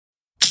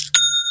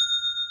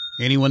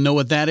Anyone know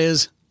what that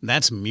is?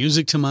 That's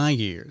music to my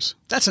ears.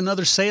 That's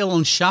another sale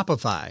on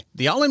Shopify,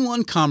 the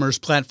all-in-one commerce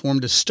platform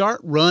to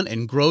start, run,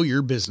 and grow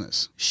your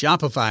business.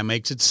 Shopify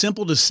makes it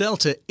simple to sell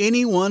to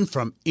anyone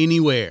from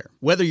anywhere.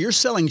 Whether you're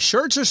selling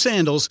shirts or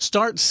sandals,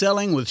 start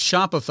selling with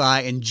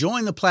Shopify and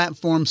join the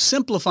platform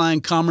simplifying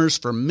commerce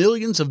for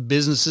millions of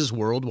businesses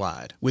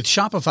worldwide. With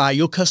Shopify,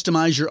 you'll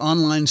customize your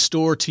online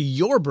store to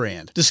your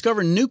brand,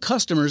 discover new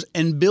customers,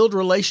 and build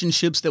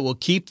relationships that will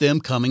keep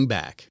them coming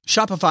back.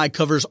 Shopify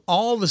covers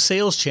all the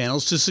sales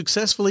channels to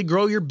successfully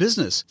grow your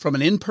business, from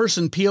an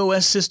in-person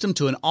POS system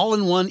to an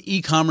all-in-one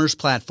e-commerce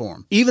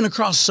platform, even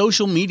across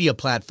social media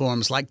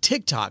platforms like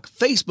TikTok,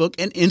 Facebook,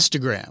 and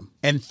Instagram.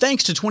 And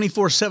thanks to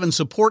 24/7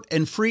 support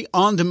and free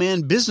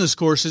on-demand business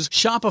courses,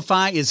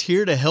 Shopify is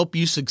here to help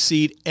you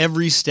succeed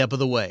every step of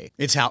the way.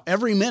 It's how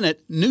every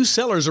minute new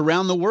sellers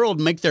around the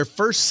world make their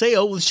first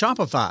sale with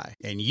Shopify.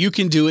 And you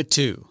can do it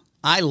too.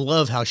 I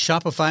love how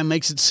Shopify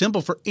makes it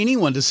simple for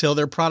anyone to sell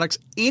their products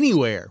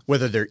anywhere.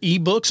 Whether they're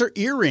ebooks or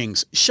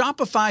earrings,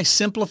 Shopify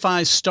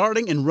simplifies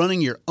starting and running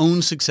your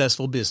own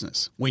successful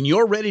business. When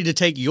you're ready to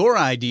take your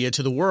idea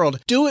to the world,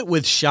 do it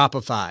with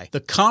Shopify, the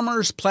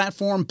commerce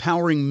platform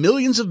powering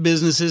millions of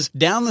businesses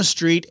down the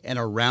street and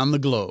around the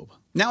globe.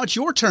 Now it's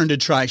your turn to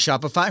try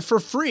Shopify for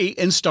free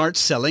and start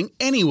selling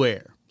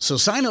anywhere. So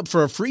sign up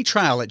for a free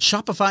trial at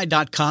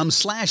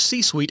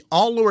shopify.com/C-Suite,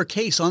 all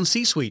lowercase on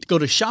C-Suite. Go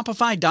to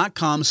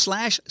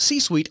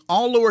shopify.com/C-Suite,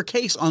 all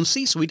lowercase on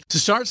C-Suite to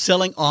start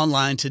selling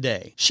online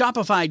today.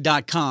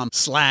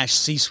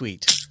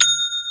 Shopify.com/C-Suite.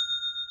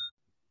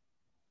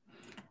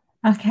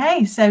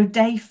 Okay, so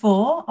day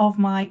 4 of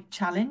my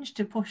challenge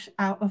to push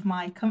out of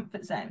my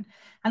comfort zone.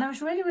 And I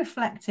was really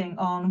reflecting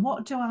on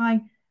what do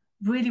I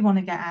really want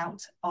to get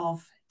out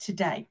of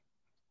today.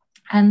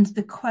 And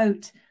the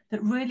quote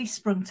that really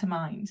sprung to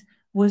mind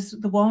was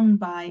the one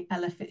by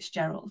Ella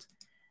Fitzgerald.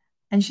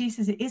 And she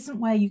says, "It isn't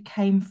where you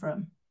came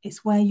from,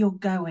 it's where you're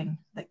going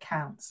that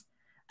counts."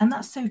 And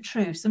that's so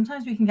true.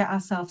 Sometimes we can get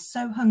ourselves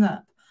so hung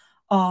up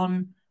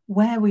on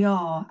where we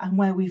are and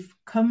where we've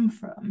come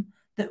from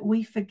that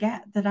we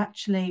forget that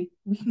actually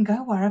we can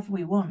go wherever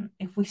we want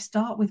if we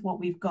start with what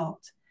we've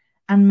got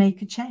and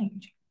make a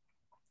change.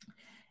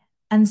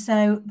 And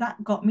so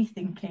that got me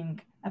thinking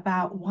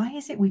about, why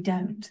is it we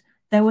don't?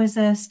 There was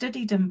a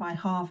study done by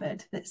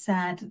Harvard that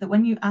said that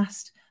when you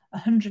asked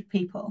 100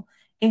 people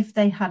if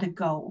they had a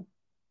goal,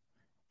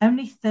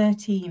 only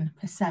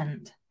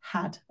 13%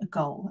 had a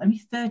goal. Only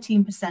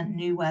 13%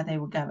 knew where they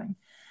were going.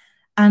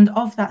 And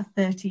of that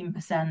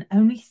 13%,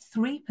 only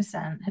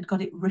 3% had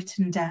got it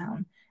written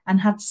down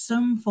and had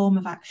some form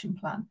of action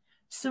plan,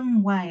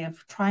 some way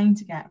of trying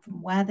to get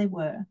from where they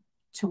were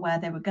to where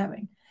they were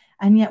going.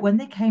 And yet when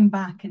they came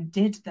back and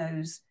did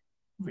those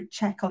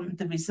check on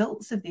the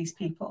results of these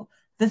people,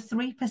 the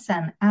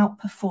 3%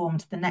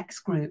 outperformed the next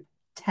group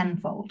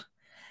tenfold.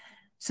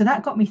 So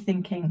that got me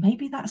thinking,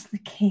 maybe that's the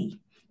key.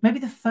 Maybe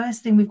the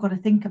first thing we've got to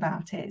think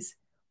about is,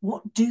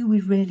 what do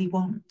we really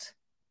want?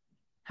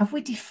 Have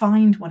we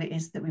defined what it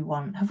is that we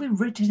want? Have we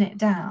written it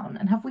down?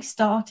 And have we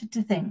started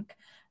to think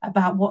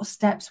about what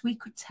steps we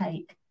could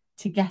take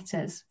to get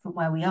us from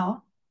where we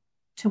are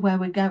to where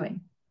we're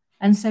going?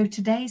 And so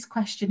today's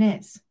question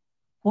is,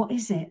 what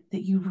is it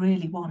that you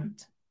really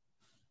want?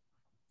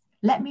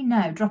 Let me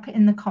know, drop it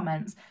in the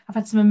comments. I've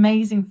had some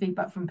amazing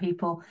feedback from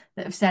people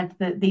that have said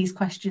that these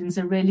questions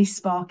are really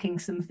sparking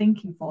some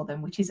thinking for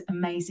them, which is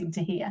amazing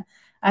to hear.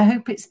 I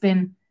hope it's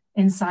been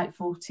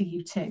insightful to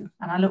you too.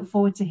 And I look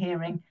forward to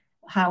hearing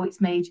how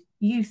it's made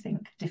you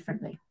think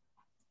differently.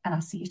 And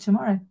I'll see you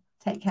tomorrow.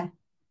 Take care.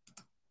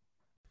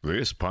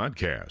 This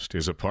podcast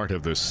is a part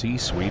of the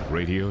C-Suite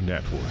Radio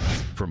Network.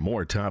 For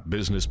more top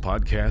business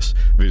podcasts,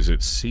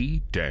 visit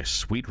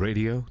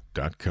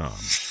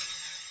c-suiteradio.com.